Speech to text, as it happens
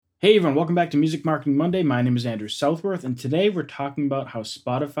Hey everyone, welcome back to Music Marketing Monday. My name is Andrew Southworth, and today we're talking about how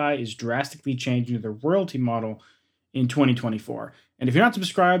Spotify is drastically changing their royalty model in 2024. And if you're not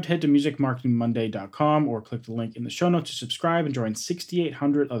subscribed, head to musicmarketingmonday.com or click the link in the show notes to subscribe and join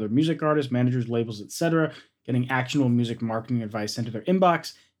 6,800 other music artists, managers, labels, etc., getting actionable music marketing advice sent to their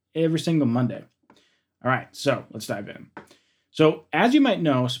inbox every single Monday. All right, so let's dive in. So, as you might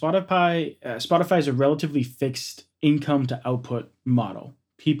know, Spotify is a relatively fixed income to output model.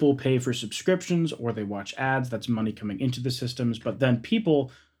 People pay for subscriptions or they watch ads. That's money coming into the systems. But then people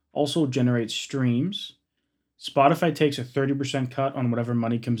also generate streams. Spotify takes a 30% cut on whatever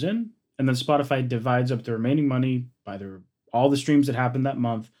money comes in. And then Spotify divides up the remaining money by all the streams that happen that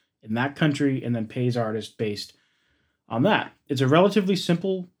month in that country and then pays artists based on that. It's a relatively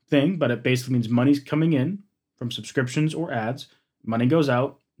simple thing, but it basically means money's coming in from subscriptions or ads. Money goes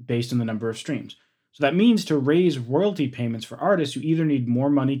out based on the number of streams. So that means to raise royalty payments for artists, you either need more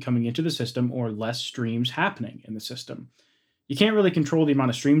money coming into the system or less streams happening in the system. You can't really control the amount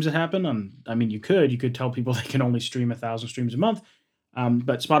of streams that happen. You could tell people they can only stream 1,000 streams a month,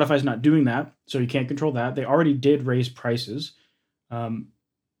 but Spotify's not doing that, so you can't control that. They already did raise prices, but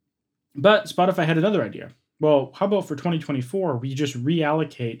Spotify had another idea. Well, how about for 2024, we just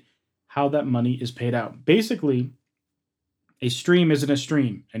reallocate how that money is paid out? Basically, a stream isn't a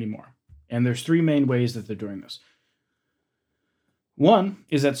stream anymore. And there's three main ways that they're doing this. One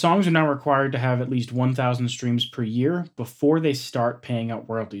is that songs are now required to have at least 1,000 streams per year before they start paying out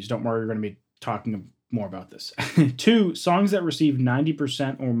royalties. Don't worry, we're going to be talking more about this. Two, songs that receive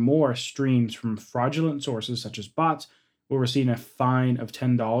 90% or more streams from fraudulent sources such as bots will receive a fine of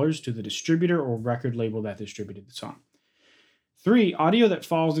 $10 to the distributor or record label that distributed the song. Three, audio that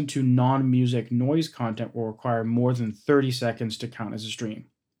falls into non-music noise content will require more than 30 seconds to count as a stream.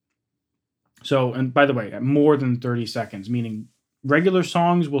 So, and by the way, at more than 30 seconds, meaning regular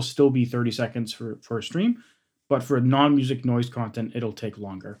songs will still be 30 seconds for a stream, but for non-music noise content, it'll take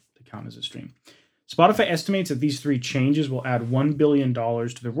longer to count as a stream. Spotify estimates that these three changes will add $1 billion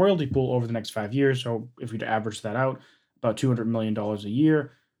to the royalty pool over the next 5 years. So if we'd average that out, about $200 million a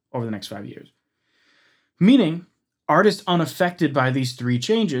year over the next 5 years. Meaning, artists unaffected by these three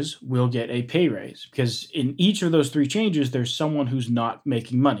changes will get a pay raise because in each of those three changes, there's someone who's not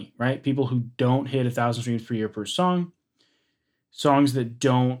making money, right? People who don't hit 1,000 streams per year per song, songs that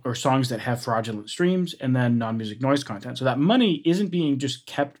don't, or songs that have fraudulent streams, and then non-music noise content. So that money isn't being just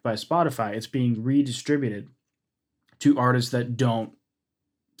kept by Spotify, it's being redistributed to artists that don't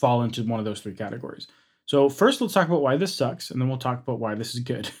fall into one of those three categories. So first, let's talk about why this sucks, and then we'll talk about why this is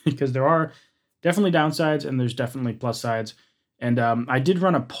good because there are definitely downsides and there's definitely plus sides. And I did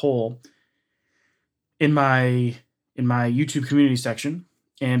run a poll in my YouTube community section,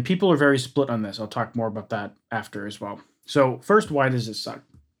 and people are very split on this. I'll talk more about that after as well. So first, why does this suck?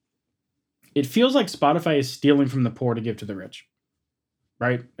 It feels like Spotify is stealing from the poor to give to the rich,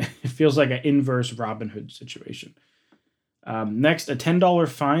 right? It feels like an inverse Robin Hood situation. Next, a $10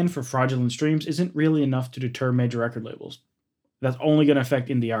 fine for fraudulent streams isn't really enough to deter major record labels. That's only going to affect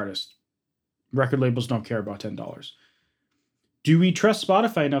indie artists. Record labels don't care about $10. Do we trust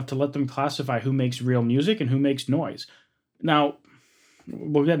Spotify enough to let them classify who makes real music and who makes noise? Now,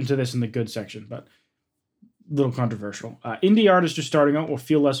 we'll get into this in the good section, but a little controversial. Indie artists just starting out will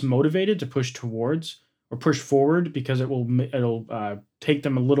feel less motivated to push towards or push forward because it'll take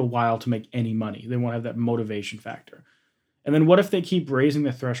them a little while to make any money. They won't have that motivation factor. And then what if they keep raising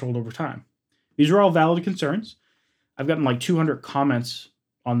the threshold over time? These are all valid concerns. I've gotten like 200 comments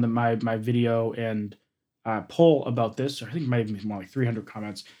on my video and poll about this. Or I think it might even be more like 300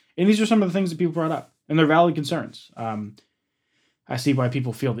 comments. And these are some of the things that people brought up. And they're valid concerns. I see why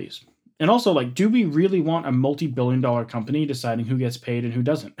people feel these. And also, like, do we really want a multi-billion-dollar company deciding who gets paid and who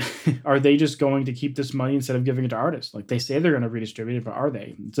doesn't? Are they just going to keep this money instead of giving it to artists? Like, they say they're going to redistribute it, but are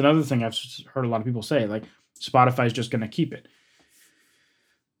they? It's another thing I've heard a lot of people say, like, Spotify's just going to keep it.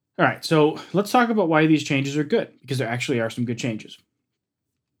 All right, so let's talk about why these changes are good, because there actually are some good changes.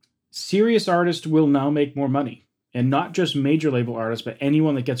 Serious artists will now make more money, and not just major label artists, but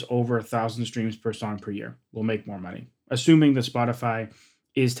anyone that gets over 1,000 streams per song per year will make more money, assuming that Spotify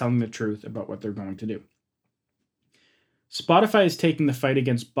is telling the truth about what they're going to do. Spotify is taking the fight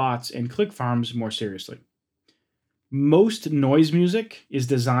against bots and click farms more seriously. Most noise music is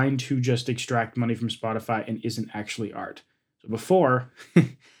designed to just extract money from Spotify and isn't actually art. So before,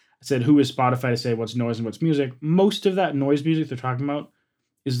 I said, who is Spotify to say what's noise and what's music? Most of that noise music they're talking about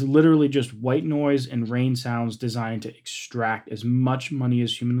is literally just white noise and rain sounds designed to extract as much money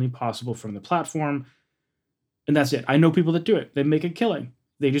as humanly possible from the platform. And that's it. I know people that do it. They make a killing.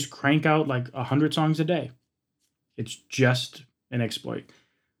 They just crank out like 100 songs a day. It's just an exploit.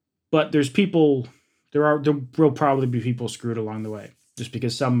 But there will probably be people screwed along the way, just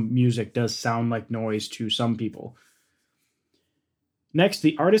because some music does sound like noise to some people. Next,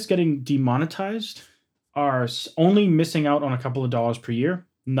 the artists getting demonetized are only missing out on a couple of dollars per year,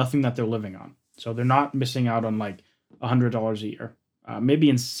 nothing that they're living on. So they're not missing out on like $100 a year. Maybe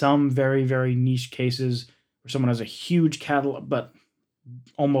in some very, very niche cases where someone has a huge catalog, but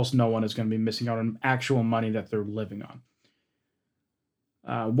almost no one is going to be missing out on actual money that they're living on.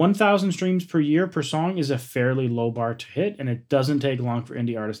 1,000 streams per year per song is a fairly low bar to hit, and it doesn't take long for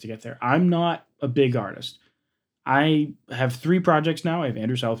indie artists to get there. I'm not a big artist. I have 3 projects now. I have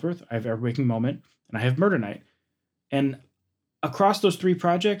Andrew Southworth, I have Every Waking Moment, and I have Murder Night. And across those 3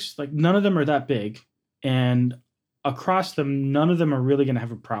 projects, like none of them are that big, and across them, none of them are really going to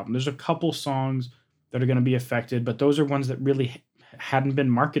have a problem. There's a couple songs that are going to be affected, but those are ones that really hadn't been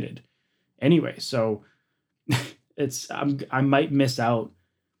marketed anyway. So I might miss out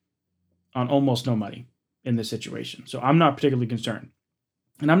on almost no money in this situation. So I'm not particularly concerned.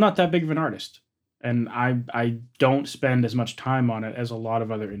 And I'm not that big of an artist. And I don't spend as much time on it as a lot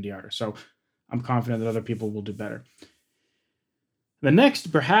of other indie artists. So I'm confident that other people will do better. The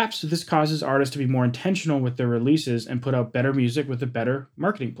next, perhaps this causes artists to be more intentional with their releases and put out better music with a better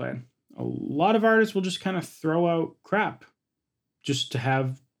marketing plan. A lot of artists will just kind of throw out crap just to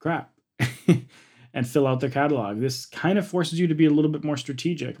have crap and fill out their catalog. This kind of forces you to be a little bit more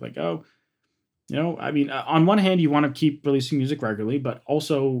strategic. Like, on one hand, you want to keep releasing music regularly, but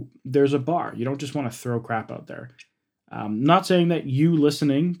also there's a bar. You don't just want to throw crap out there. Not saying that you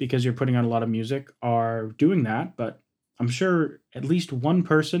listening, because you're putting out a lot of music, are doing that, but I'm sure at least one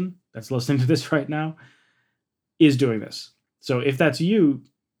person that's listening to this right now is doing this. So if that's you,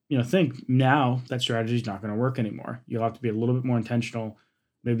 think now that strategy is not going to work anymore. You'll have to be a little bit more intentional,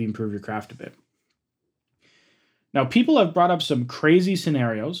 maybe improve your craft a bit. Now, people have brought up some crazy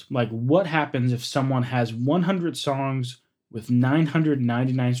scenarios, like what happens if someone has 100 songs with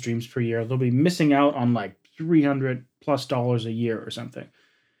 999 streams per year? They'll be missing out on like $300 plus a year or something.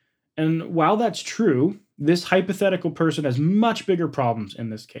 And while that's true, this hypothetical person has much bigger problems in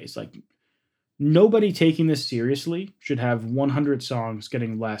this case. Like, nobody taking this seriously should have 100 songs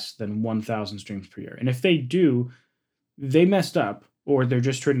getting less than 1,000 streams per year. And if they do, they messed up, or they're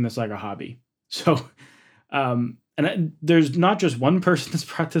just treating this like a hobby. So, there's not just one person that's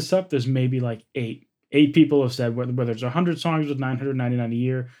brought this up. There's maybe like eight people have said whether it's 100 songs with 999 a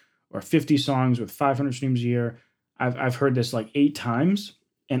year or 50 songs with 500 streams a year. I've heard this like 8 times,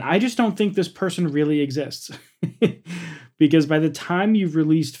 and I just don't think this person really exists. Because by the time you've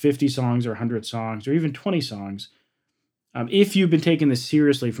released 50 songs or 100 songs or even 20 songs, if you've been taking this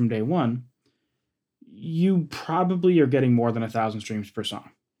seriously from day one, you probably are getting more than 1,000 streams per song.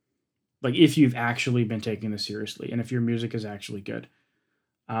 Like, if you've actually been taking this seriously and if your music is actually good.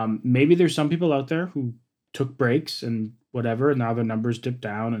 Maybe there's some people out there who took breaks and whatever, and now their numbers dip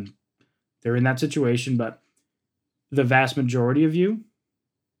down and they're in that situation, but the vast majority of you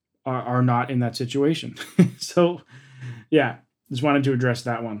are not in that situation. So, yeah, just wanted to address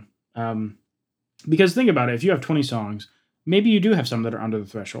that one. Because think about it, if you have 20 songs, maybe you do have some that are under the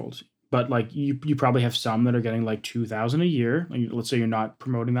threshold, but like you probably have some that are getting like 2,000 a year. Like, let's say you're not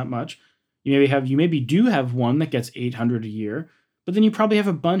promoting that much. You maybe do have one that gets 800 a year, but then you probably have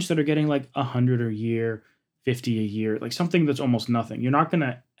a bunch that are getting like 100 a year, 50 a year, like something that's almost nothing. You're not going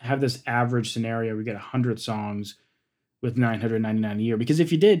to have this average scenario where you get 100 songs with 999 a year, because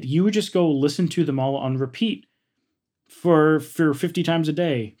if you did, you would just go listen to them all on repeat for 50 times a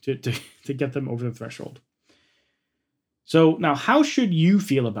day to get them over the threshold. So now, how should you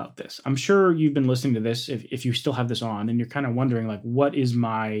feel about this? I'm sure you've been listening to this if you still have this on and you're kind of wondering, like, what is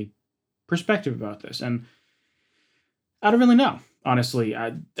my perspective about this? And I don't really know, honestly.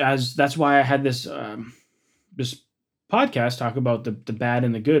 That's why I had this this podcast talk about the bad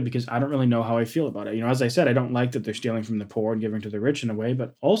and the good, because I don't really know how I feel about it. As I said, I don't like that they're stealing from the poor and giving to the rich in a way,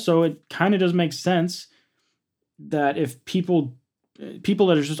 but also it kind of does make sense that if people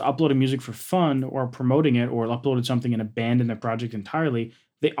that are just uploading music for fun or promoting it or uploaded something and abandoned their project entirely,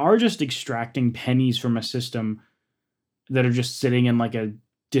 they are just extracting pennies from a system that are just sitting in like a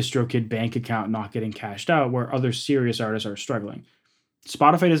DistroKid bank account not getting cashed out, where other serious artists are struggling.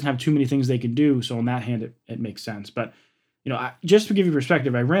 Spotify doesn't have too many things they can do, so on that hand, it makes sense. But, just to give you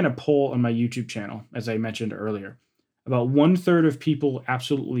perspective, I ran a poll on my YouTube channel, as I mentioned earlier. About 1/3 of people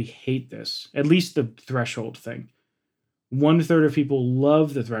absolutely hate this, at least the threshold thing. 1/3 of people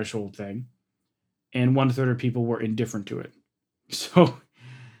love the threshold thing, and 1/3 of people were indifferent to it. So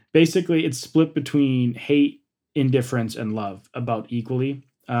basically, it's split between hate, indifference, and love about equally,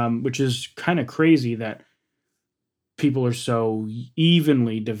 which is kind of crazy that people are so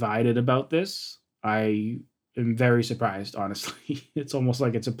evenly divided about this. I am very surprised, honestly. It's almost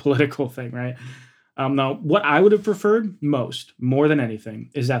like it's a political thing, right? Now, what I would have preferred most, more than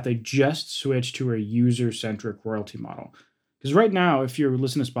anything, is that they just switch to a user centric royalty model. Because right now, if you're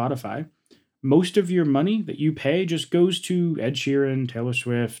listening to Spotify, most of your money that you pay just goes to Ed Sheeran, Taylor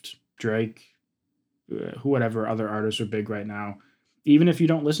Swift, Drake, whatever other artists are big right now, even if you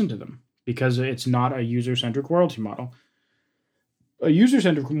don't listen to them, because it's not a user centric royalty model. A user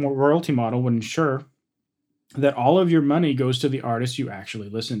centric royalty model would ensure that all of your money goes to the artists you actually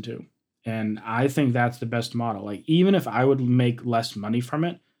listen to. And I think that's the best model. Like, even if I would make less money from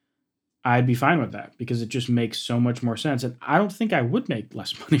it, I'd be fine with that because it just makes so much more sense. And I don't think I would make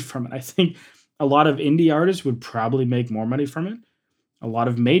less money from it. I think a lot of indie artists would probably make more money from it. A lot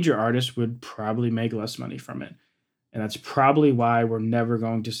of major artists would probably make less money from it. And that's probably why we're never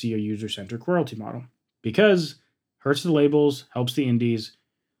going to see a user centric royalty model, because hurts the labels, helps the indies.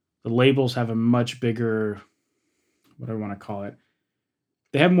 The labels have a much bigger, what do I want to call it?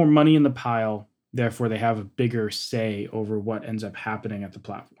 They have more money in the pile, therefore they have a bigger say over what ends up happening at the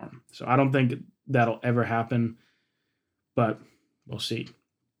platform. So I don't think that'll ever happen, but we'll see.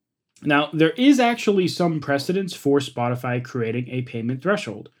 Now, there is actually some precedence for Spotify creating a payment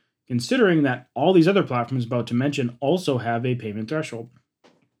threshold, considering that all these other platforms about to mention also have a payment threshold.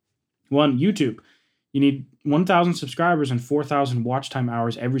 One, YouTube. You need 1,000 subscribers and 4,000 watch time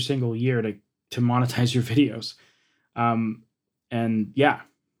hours every single year to monetize your videos. And yeah,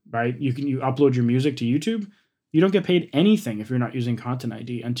 right. You upload your music to YouTube. You don't get paid anything if you're not using Content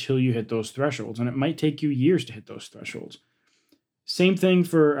ID until you hit those thresholds, and it might take you years to hit those thresholds. Same thing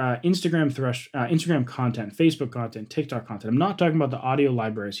for Instagram content, Facebook content, TikTok content. I'm not talking about the audio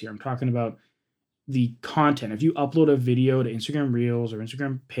libraries here. I'm talking about the content. If you upload a video to Instagram Reels or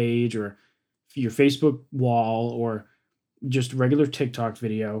Instagram page or your Facebook wall or just regular TikTok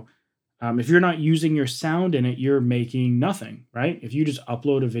video, if you're not using your sound in it, you're making nothing, right? If you just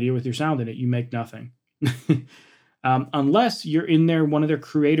upload a video with your sound in it, you make nothing. Unless you're in one of their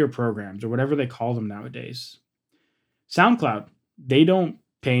creator programs or whatever they call them nowadays. SoundCloud, they don't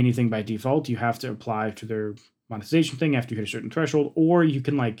pay anything by default. You have to apply to their monetization thing after you hit a certain threshold, or you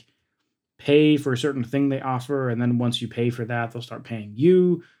can like pay for a certain thing they offer, and then once you pay for that, they'll start paying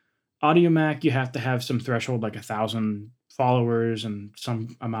you. AudioMac, you have to have some threshold, like 1,000 followers and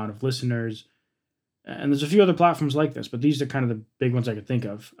some amount of listeners. And there's a few other platforms like this, but these are kind of the big ones I could think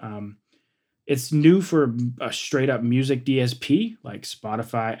of. It's new for a straight up music DSP like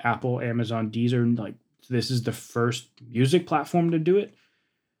Spotify, Apple, Amazon, Deezer. Like, this is the first music platform to do it,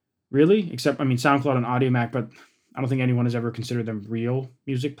 really. Except, I mean, SoundCloud and AudioMac, but I don't think anyone has ever considered them real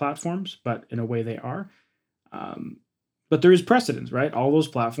music platforms, but in a way they are. But there is precedence, right? All those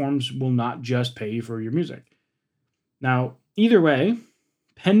platforms will not just pay you for your music. Now, either way,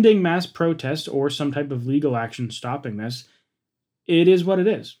 pending mass protests or some type of legal action stopping this, it is what it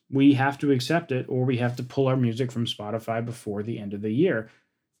is. We have to accept it, or we have to pull our music from Spotify before the end of the year.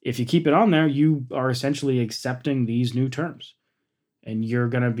 If you keep it on there, you are essentially accepting these new terms, and you're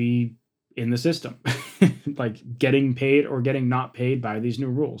going to be in the system, like getting paid or getting not paid by these new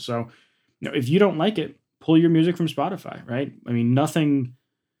rules. So, if you don't like it, pull your music from Spotify, right? I mean, nothing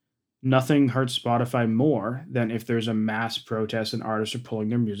hurts Spotify more than if there's a mass protest and artists are pulling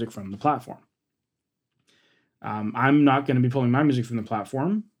their music from the platform. I'm not going to be pulling my music from the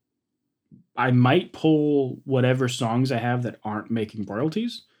platform. I might pull whatever songs I have that aren't making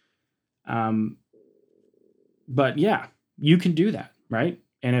royalties. But yeah, you can do that, right?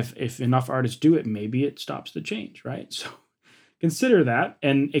 And if enough artists do it, maybe it stops the change, right? So consider that,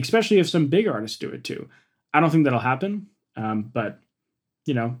 and especially if some big artists do it too. I don't think that'll happen, but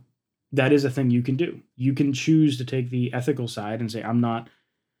that is a thing you can do. You can choose to take the ethical side and say, I'm not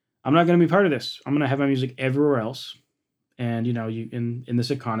going to be part of this. I'm going to have my music everywhere else. And you in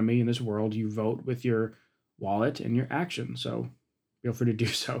this economy, in this world, you vote with your wallet and your action. So feel free to do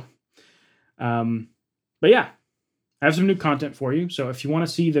so. But yeah, I have some new content for you. So if you want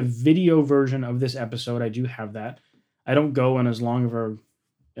to see the video version of this episode, I do have that. I don't go on as long of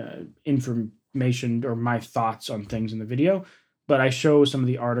a information or my thoughts on things in the video, but I show some of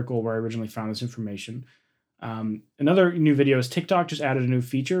the article where I originally found this information. Another new video is TikTok just added a new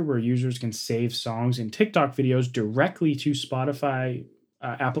feature where users can save songs in TikTok videos directly to Spotify,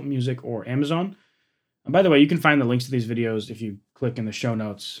 Apple Music, or Amazon. And by the way, you can find the links to these videos if you click in the show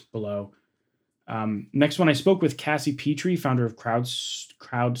notes below. Next one, I spoke with Cassie Petrie, founder of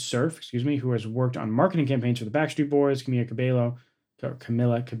Crowdsurf, who has worked on marketing campaigns for the Backstreet Boys,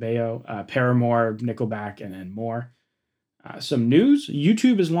 Camila Cabello, Paramore, Nickelback, and more. Some news: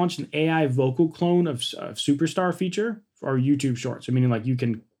 YouTube has launched an AI vocal clone of Superstar feature for YouTube Shorts. So meaning like you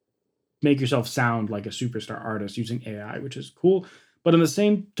can make yourself sound like a superstar artist using AI, which is cool. But on the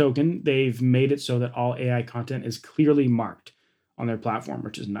same token, they've made it so that all AI content is clearly marked on their platform,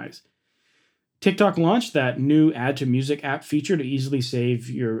 which is nice. TikTok launched that new add to music app feature to easily save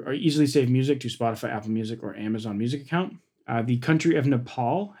music to Spotify, Apple Music, or Amazon Music account. The country of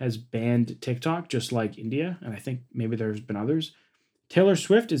Nepal has banned TikTok, just like India, and I think maybe there's been others. Taylor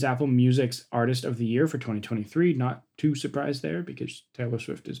Swift is Apple Music's Artist of the Year for 2023. Not too surprised there because Taylor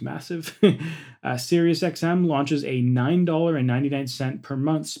Swift is massive. SiriusXM launches a $9.99 per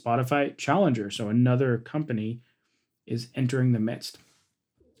month Spotify Challenger. So another company is entering the midst.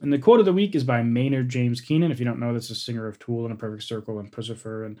 And the quote of the week is by Maynard James Keenan. If you don't know, that's a singer of Tool and A Perfect Circle and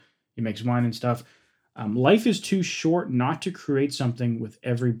Pussifer, and he makes wine and stuff. Life is too short not to create something with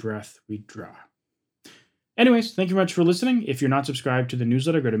every breath we draw. Anyways, thank you very much for listening. If you're not subscribed to the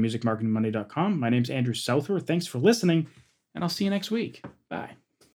newsletter, go to musicmarketingmonday.com. My name's Andrew Southworth. Thanks for listening, and I'll see you next week. Bye.